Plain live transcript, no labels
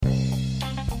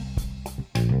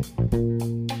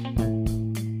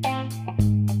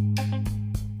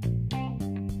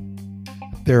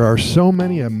There are so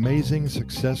many amazing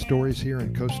success stories here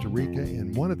in Costa Rica,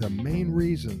 and one of the main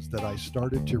reasons that I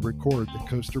started to record the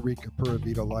Costa Rica Pura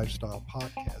Vida Lifestyle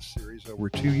podcast series over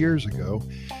 2 years ago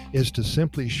is to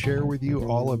simply share with you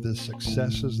all of the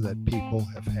successes that people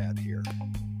have had here.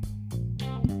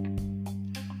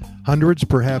 Hundreds,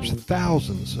 perhaps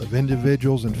thousands of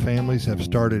individuals and families have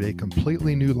started a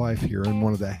completely new life here in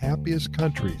one of the happiest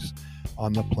countries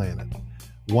on the planet.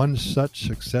 One such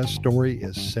success story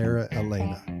is Sarah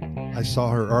Elena. I saw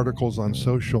her articles on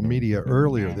social media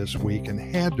earlier this week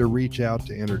and had to reach out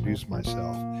to introduce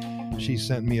myself. She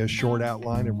sent me a short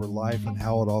outline of her life and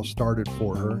how it all started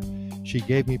for her. She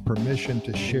gave me permission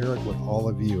to share it with all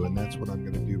of you, and that's what I'm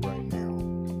going to do right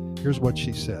now. Here's what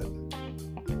she said.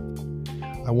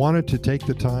 I wanted to take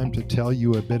the time to tell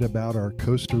you a bit about our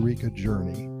Costa Rica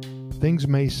journey. Things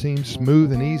may seem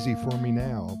smooth and easy for me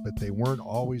now, but they weren't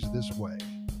always this way.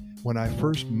 When I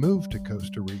first moved to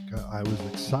Costa Rica, I was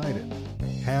excited,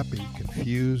 happy,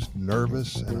 confused,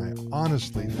 nervous, and I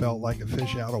honestly felt like a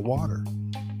fish out of water.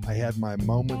 I had my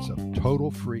moments of total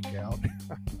freak out,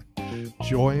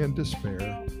 joy and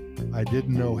despair. I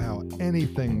didn't know how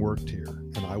anything worked here,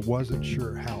 and I wasn't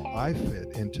sure how I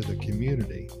fit into the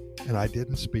community, and I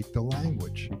didn't speak the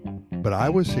language. But I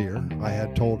was here. I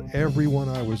had told everyone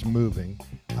I was moving.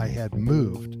 I had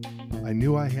moved. I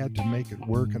knew I had to make it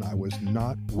work, and I was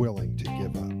not willing to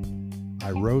give up.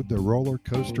 I rode the roller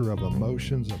coaster of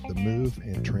emotions of the move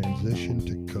and transition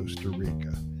to Costa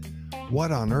Rica.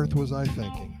 What on earth was I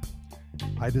thinking?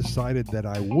 I decided that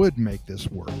I would make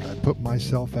this work. I put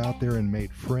myself out there and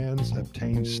made friends,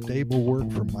 obtained stable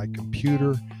work from my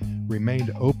computer,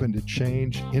 remained open to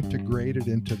change, integrated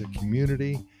into the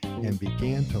community, and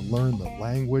began to learn the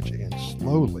language and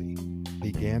slowly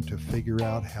began to figure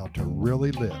out how to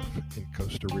really live in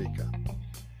Costa Rica.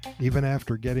 Even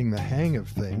after getting the hang of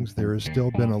things, there has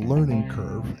still been a learning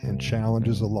curve and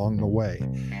challenges along the way,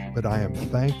 but I am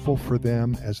thankful for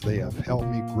them as they have helped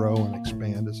me grow and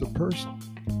expand as a person.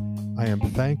 I am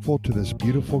thankful to this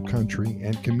beautiful country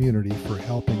and community for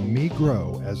helping me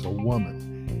grow as a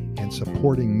woman and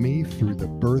supporting me through the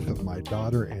birth of my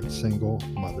daughter and single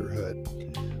motherhood.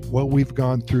 What we've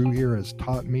gone through here has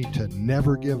taught me to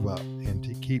never give up and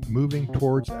to keep moving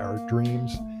towards our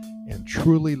dreams and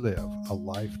truly live a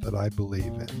life that I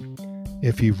believe in.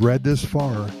 If you've read this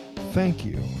far, thank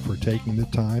you for taking the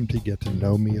time to get to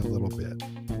know me a little bit.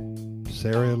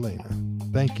 Sarah Elena,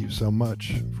 thank you so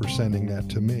much for sending that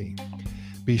to me.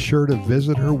 Be sure to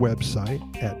visit her website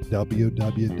at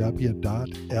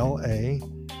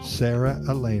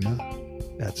www.LASarahElena.com.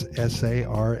 That's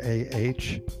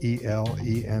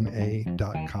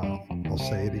SarahElena.com. I'll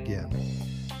say it again.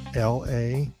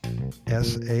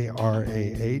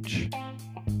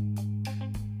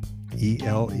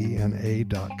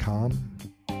 LASarahElena.com.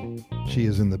 She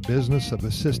is in the business of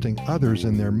assisting others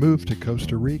in their move to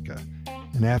Costa Rica.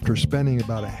 And after spending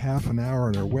about a half an hour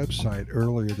on her website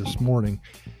earlier this morning,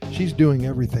 she's doing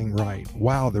everything right.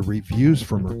 Wow, the reviews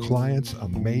from her clients,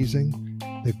 amazing.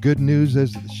 The good news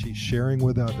is that she's sharing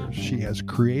with others. She has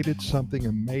created something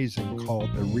amazing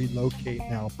called the Relocate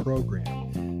Now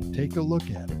program. Take a look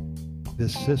at it.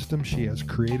 This system she has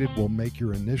created will make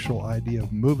your initial idea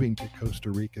of moving to Costa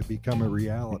Rica become a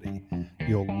reality.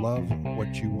 You'll love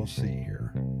what you will see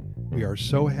here. We are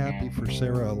so happy for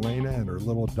Sarah Elena and her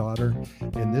little daughter,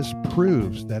 and this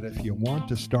proves that if you want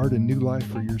to start a new life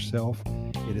for yourself,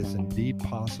 it is indeed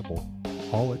possible.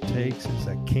 All it takes is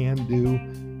a can-do,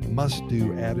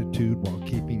 must-do attitude while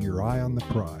keeping your eye on the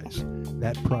prize.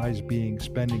 That prize being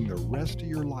spending the rest of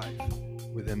your life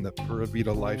within the Pura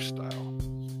Vida lifestyle.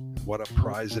 What a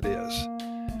prize it is.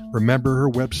 Remember her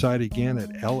website again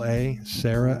at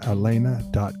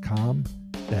LASarahElena.com.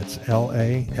 That's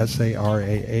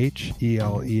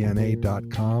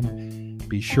LASarahElena.com.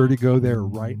 Be sure to go there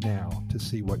right now to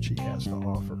see what she has to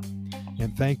offer.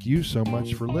 And thank you so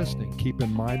much for listening. Keep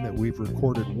in mind that we've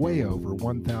recorded way over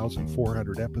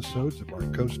 1,400 episodes of our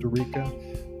Costa Rica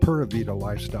Pura Vida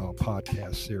Lifestyle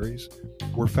podcast series.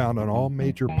 We're found on all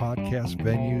major podcast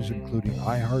venues, including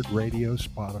iHeartRadio,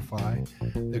 Spotify,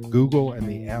 the Google and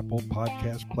the Apple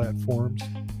podcast platforms,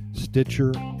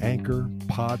 Stitcher, Anchor,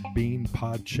 Podbean,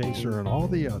 Podchaser, and all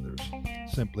the others.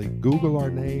 Simply Google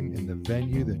our name in the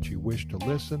venue that you wish to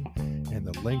listen, and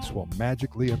the links will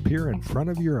magically appear in front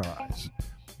of your eyes.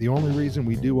 The only reason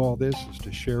we do all this is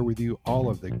to share with you all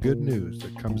of the good news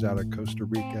that comes out of Costa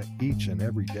Rica each and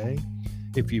every day.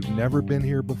 If you've never been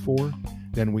here before,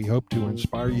 then we hope to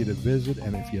inspire you to visit,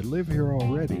 and if you live here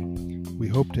already, we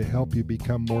hope to help you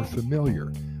become more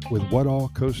familiar with what all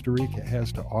Costa Rica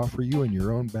has to offer you in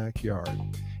your own backyard.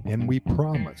 and we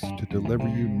promise to deliver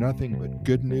you nothing but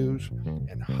good news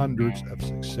and hundreds of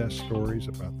success stories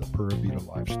about the Pura Vida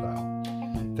lifestyle.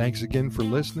 Thanks again for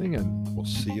listening, and we'll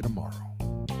see you tomorrow.